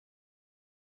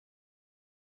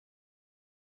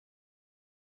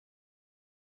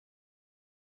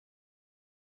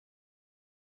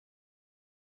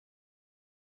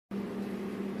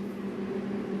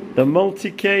The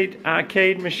Multicade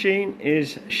arcade machine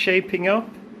is shaping up.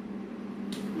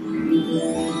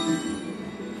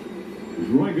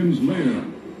 Dragon's Lair,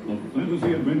 a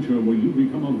fantasy adventure where you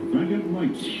become a valiant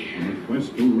knight on a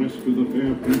quest to rescue the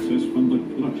fair princess from the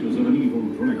clutches of an evil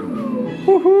dragon.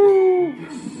 Woohoo!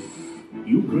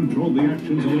 You control the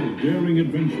actions of a daring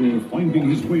adventurer finding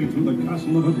his way through the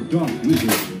castle of a dark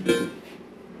wizard.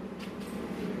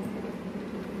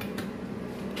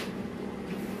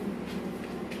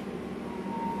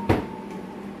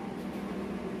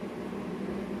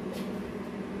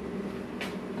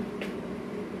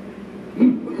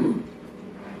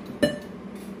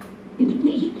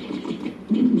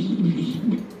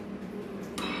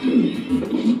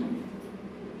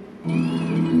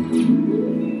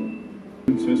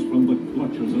 Princess from the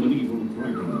clutches of an evil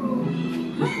dragon.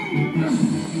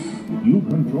 You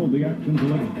control the actions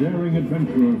of a daring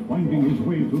adventurer finding his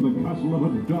way through the castle of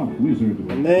a dark wizard.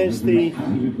 And there's the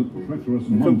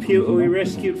computer we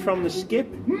rescued from the skip.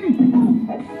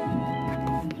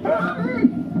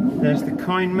 There's the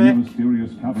coin mech,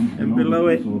 and below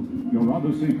it an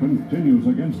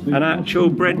actual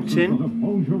bread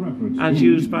tin as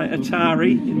used by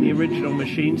Atari in the original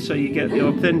machine, so you get the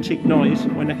authentic noise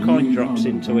when a coin drops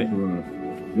into it.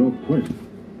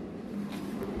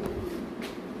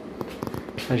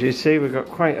 As you see, we've got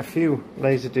quite a few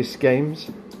Laserdisc games.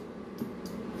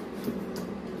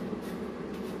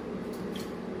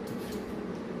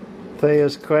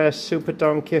 Thea's Quest, Super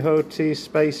Don Quixote,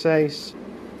 Space Ace.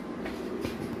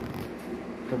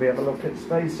 Can we have a look at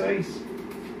Space Ace?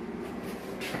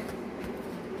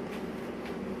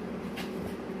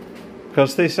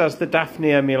 Because this has the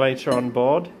Daphne Emulator on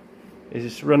board.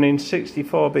 It's running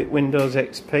 64-bit Windows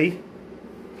XP.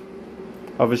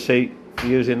 Obviously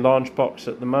using Launchbox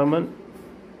at the moment.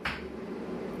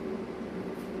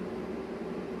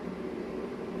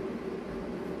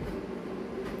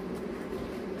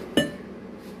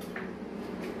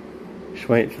 Just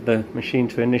wait for the machine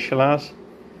to initialize.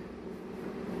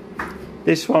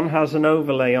 This one has an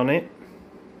overlay on it,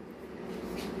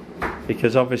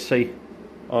 because obviously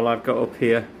all I've got up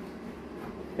here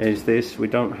is this. We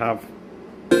don't have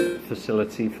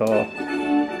facility for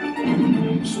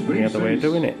any other way of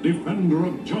doing it. Defender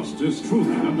of justice, truth,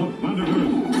 and the planet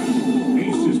Earth.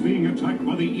 Ace is being attacked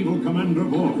by the evil Commander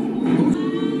Borg.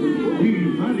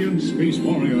 Be valiant, Space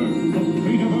Warrior. The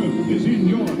fate of Earth is in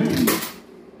your hands.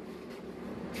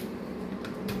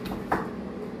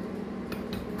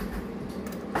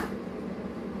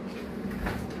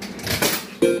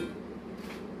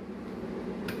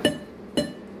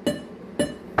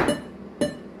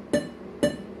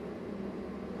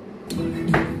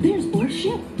 There's our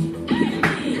ship.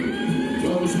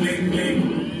 Close, bling, bling.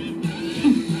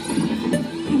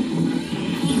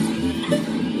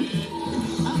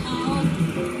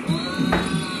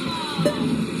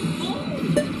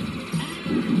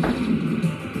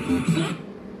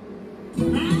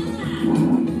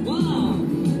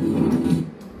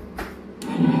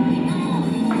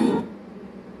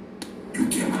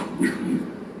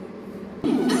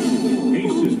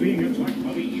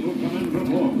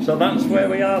 So that's where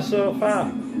we are so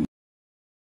far.